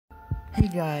Hey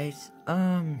guys,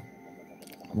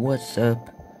 what's up?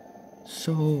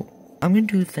 So, I'm gonna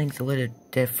do things a little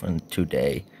different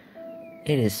today.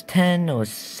 It is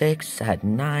 10:06 at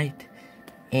night,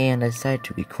 and I decided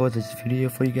to record this video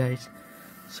for you guys.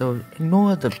 So,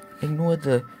 ignore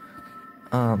the,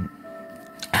 um,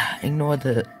 ignore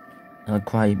the,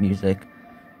 quiet music.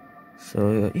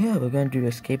 So, yeah, we're gonna do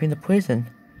Escaping the Prison.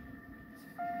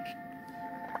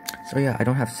 So, yeah, I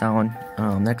don't have sound.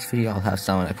 Next video I'll have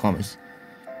sound, I promise.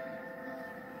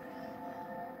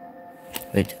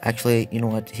 Wait, actually, you know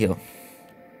what? Here.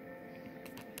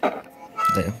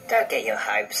 There. Don't get your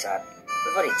hopes up.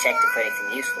 We've already checked it for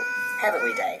anything useful, haven't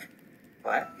we, Dave?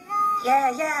 What?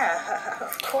 Yeah,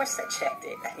 of course I checked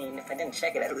it. I mean, if I didn't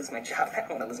check it, I'd lose my job. I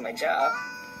don't want to lose my job.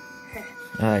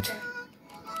 Alright.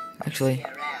 Actually, See you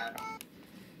around.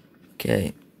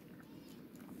 okay.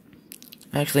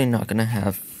 Actually, not gonna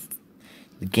have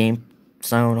the game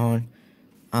sound on.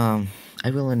 I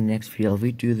will in the next video. I'll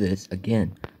redo this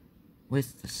again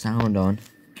with the sound on.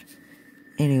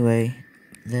 Anyway,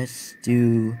 let's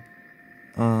do.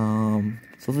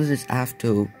 So this is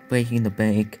after breaking the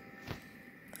bank.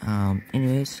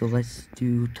 Anyway, so let's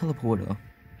do teleporter.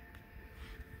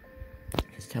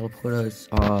 Because teleporters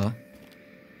are.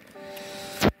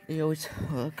 They always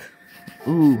work.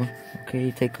 Ooh,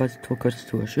 okay, took us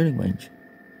to a shooting range.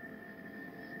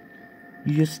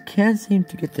 You just can't seem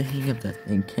to get the hang of that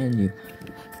thing, can you?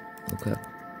 Okay,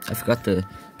 I forgot the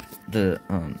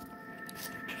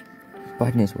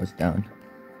brightness was down.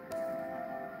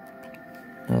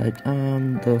 Alright,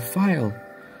 the file.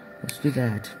 Let's do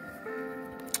that.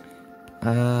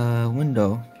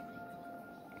 Window.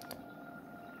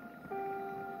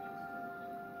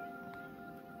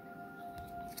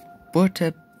 Pro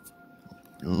tip,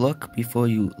 look before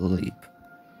you leap.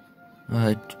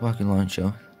 Alright, rocket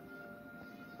launcher.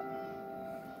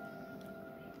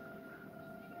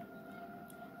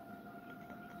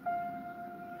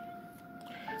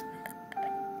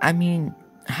 I mean,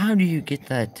 how do you get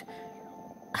that?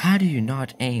 How do you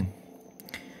not aim?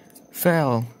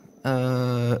 Fail.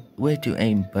 Where to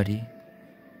aim, buddy?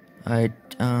 Alright,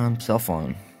 cell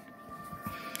phone.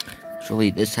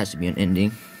 Surely this has to be an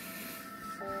ending.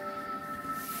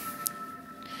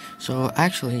 So,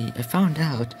 actually, I found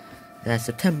out that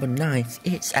September 9th,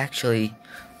 it's actually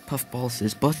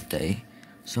Puffballs' birthday.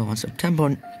 So, on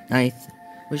September 9th,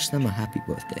 wish them a happy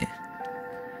birthday.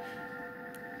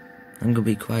 I'm gonna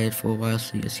be quiet for a while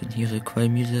so you guys can hear the quiet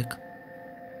music.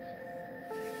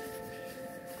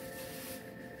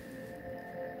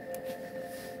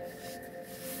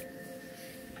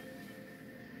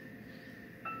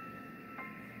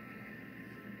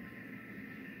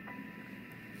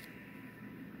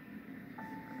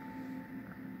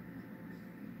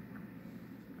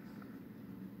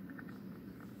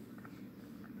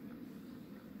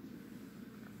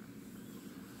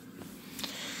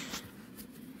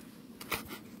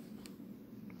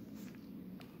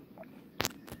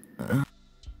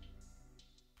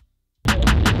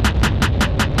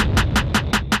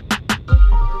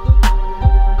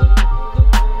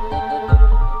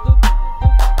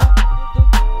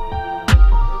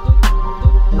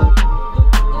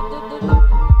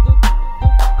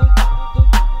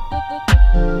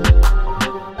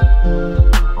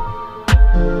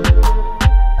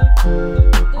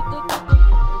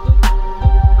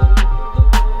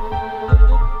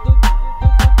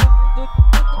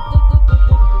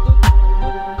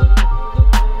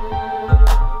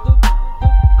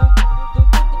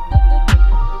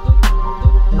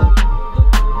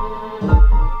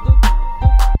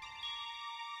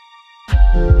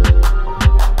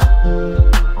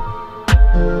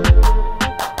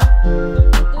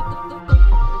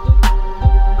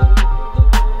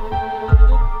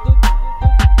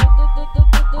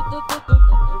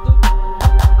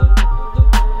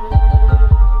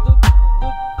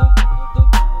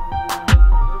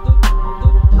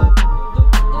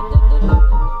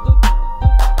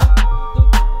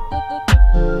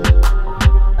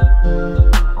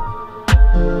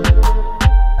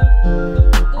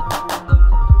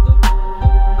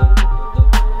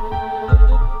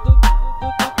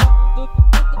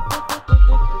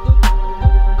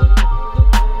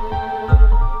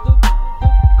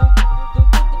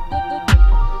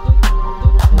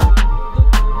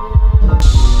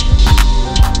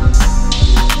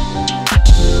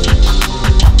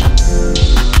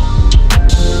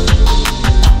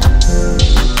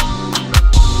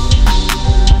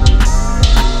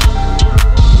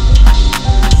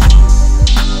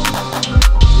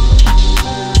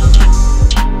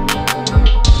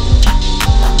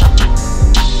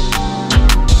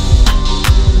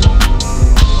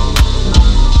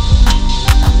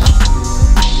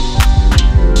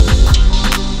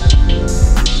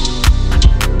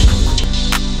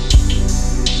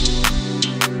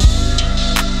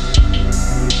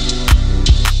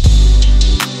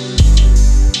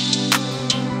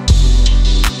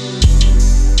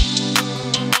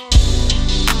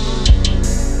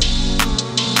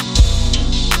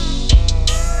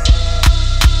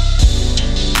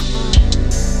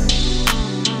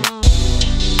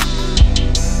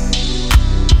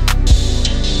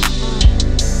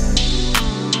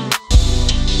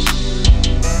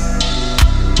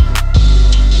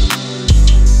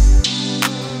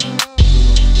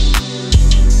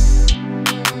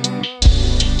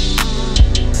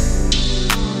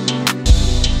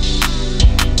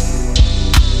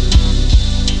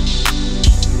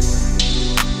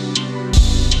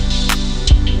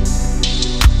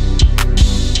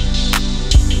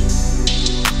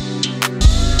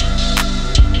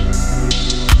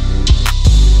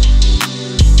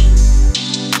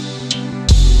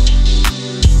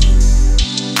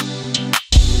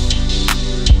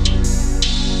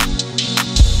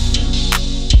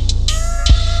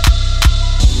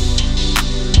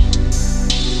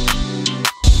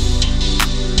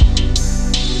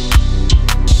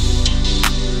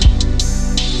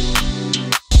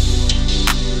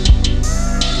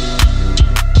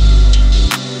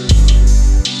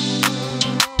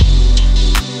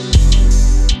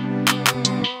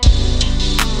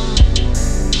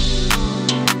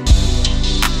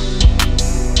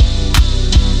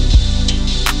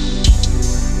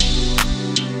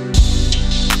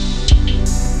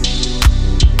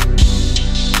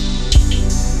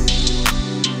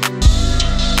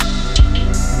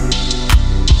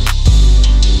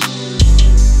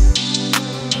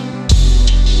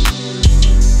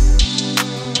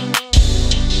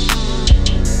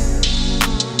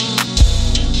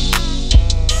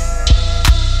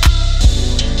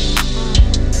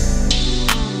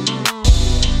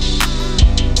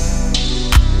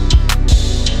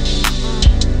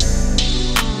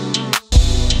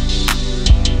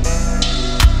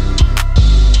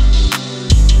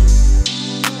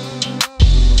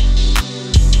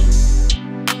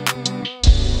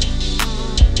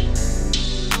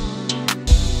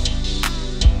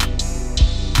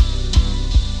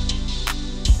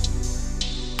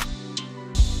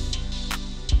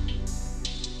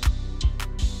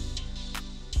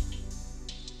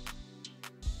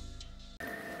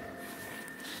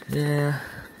 Yeah,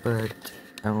 but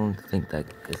I don't think that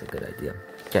is a good idea.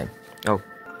 Okay. Oh.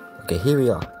 Okay, here we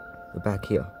are. We're back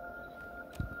here.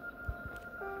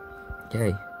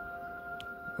 Okay.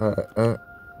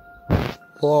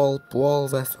 Wall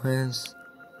reference.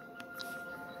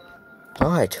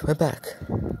 Alright, we're back.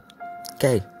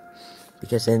 Okay.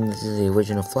 Because then this is the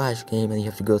original Flash game and you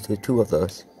have to go through 2 of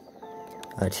those.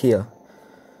 Right here.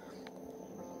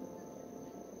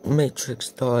 Matrix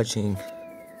dodging.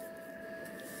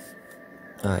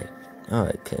 Alright,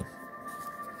 okay.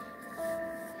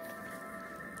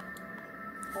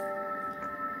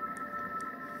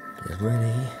 Get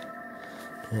ready.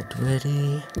 Get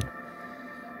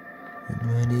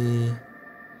ready.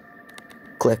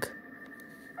 Click.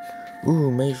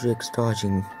 Ooh, Matrix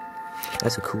dodging.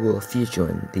 That's a cool feature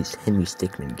in these Henry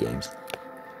Stickmin games.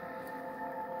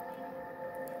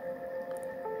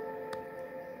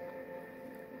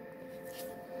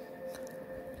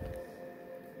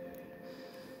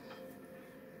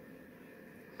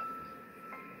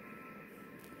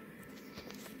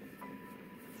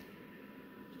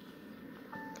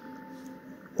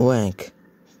 Rank,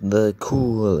 the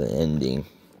cool ending.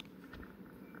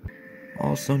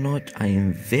 Also note, I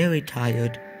am very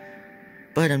tired,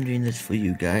 but I'm doing this for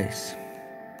you guys.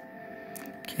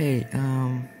 Okay,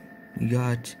 we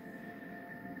got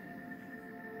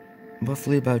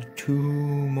roughly about 2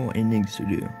 more endings to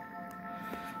do.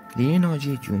 The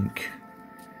energy drink.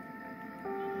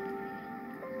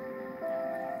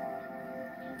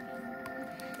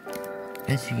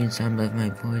 As you can sound by my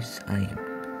voice, I am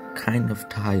kind of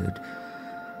tired.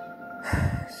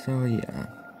 So yeah.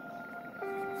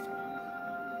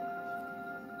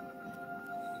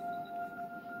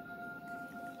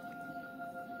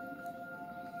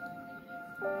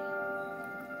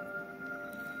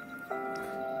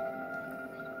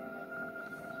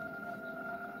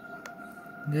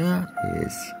 There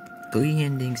is 3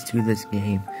 endings to this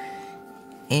game,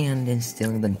 and in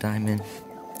Stealing the Diamond,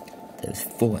 there's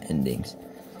 4 endings.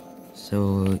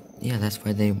 So yeah, that's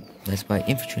why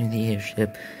infiltrating the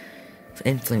airship,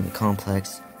 infiltrating the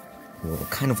complex, were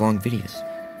kind of long videos.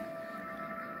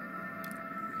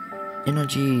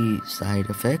 Energy side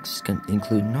effects can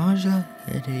include nausea,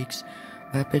 headaches,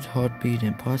 rapid heartbeat,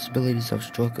 and possibilities of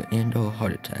stroke and/or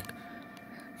heart attack.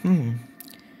 You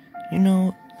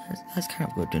know, that's kind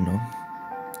of good to know.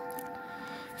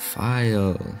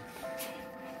 File.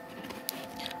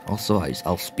 Also,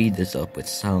 I'll speed this up with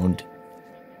sound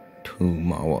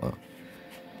tomorrow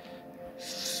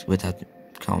without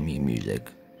calling me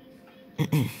music.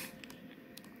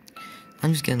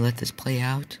 I'm just gonna let this play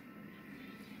out.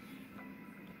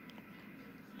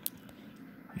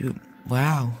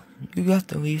 Wow, you got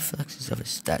the reflexes of a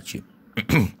statue.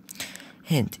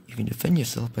 Hint, you can defend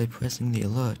yourself by pressing the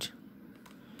alert.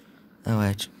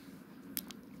 Alright.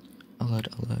 Alert,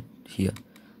 here.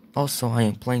 Also, I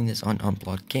am playing this on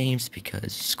unblocked games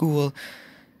because school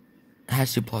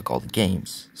has to block all the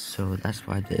games. So that's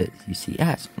why you see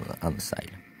ads on the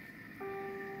side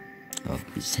of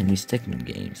these Henry Stickmin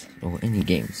games, or any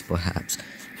games, perhaps.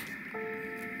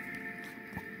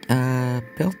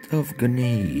 Belt of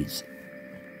grenades.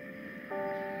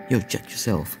 Yo, check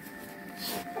yourself.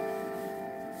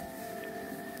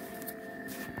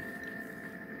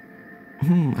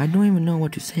 I don't even know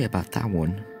what to say about that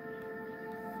one.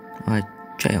 Alright,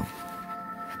 trail.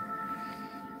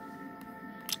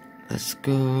 Let's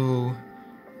go.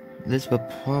 This will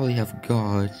probably have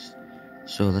guards,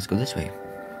 so let's go this way.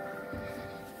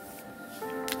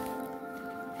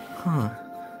 Huh.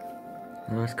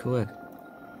 That's correct.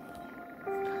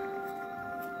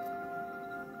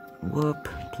 Warp,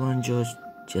 plungers,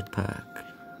 jetpack.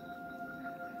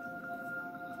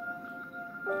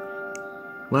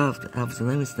 Well, that was the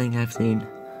lamest thing I've seen.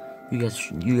 You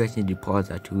guys need to pause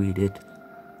that to read it.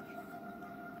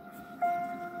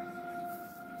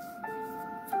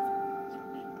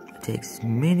 It takes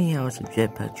many hours of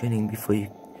jetpack training before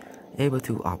you're able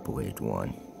to operate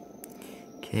one.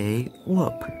 Okay,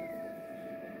 whoop.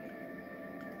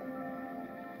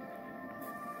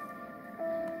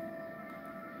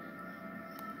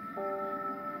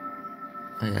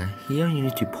 Oh yeah, here you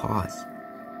need to pause.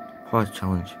 Pause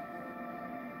challenge.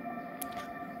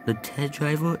 The TED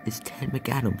driver is Ted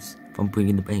McAdams from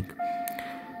Bringing the Bank.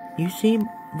 This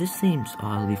seems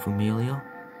oddly familiar.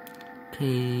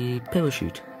 Okay,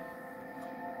 parachute.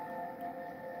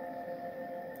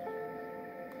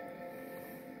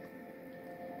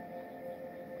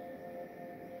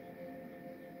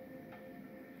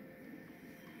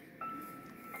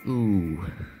 Ooh.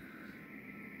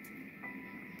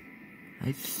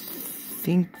 I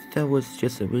think that was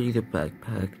just a really good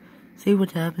backpack. See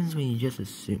what happens when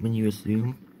you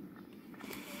assume.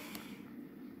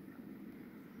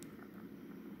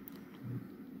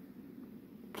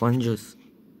 plunges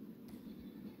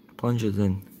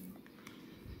in.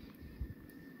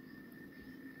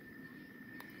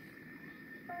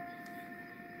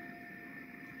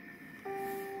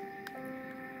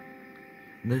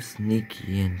 The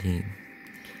sneaky ending.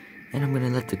 And I'm gonna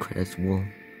let the credits roll.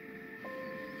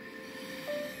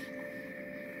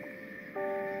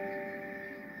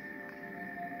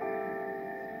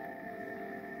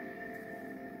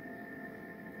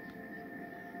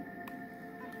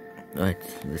 Right,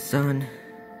 the sun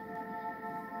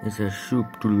is a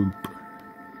shoop-de-loop.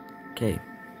 Okay.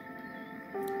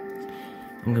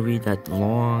 I'm gonna read that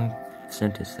long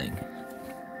sentence thing.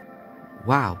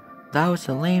 Wow, that was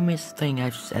the lamest thing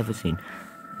I've ever seen.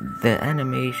 The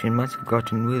animation must have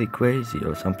gotten really crazy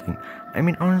or something. I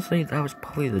mean, honestly, that was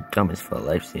probably the dumbest fail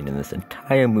I've seen in this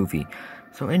entire movie.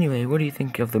 So anyway, what do you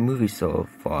think of the movie so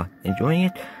far? Enjoying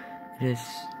it? It is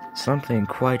something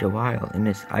quite a while, and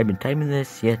I've been typing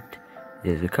this, yet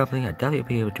there's a company I'd definitely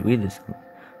be able to read this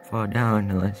far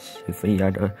down unless you figure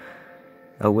out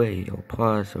a way or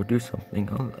pause or do something,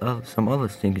 some other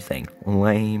thing saying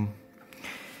lame.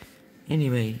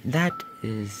 Anyway, that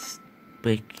is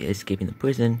Escaping the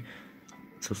Prison.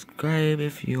 Subscribe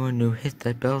if you are new, hit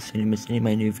that bell so you don't miss any of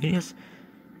my new videos,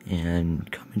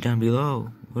 and comment down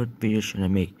below what videos should I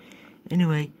make.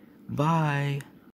 Anyway, bye.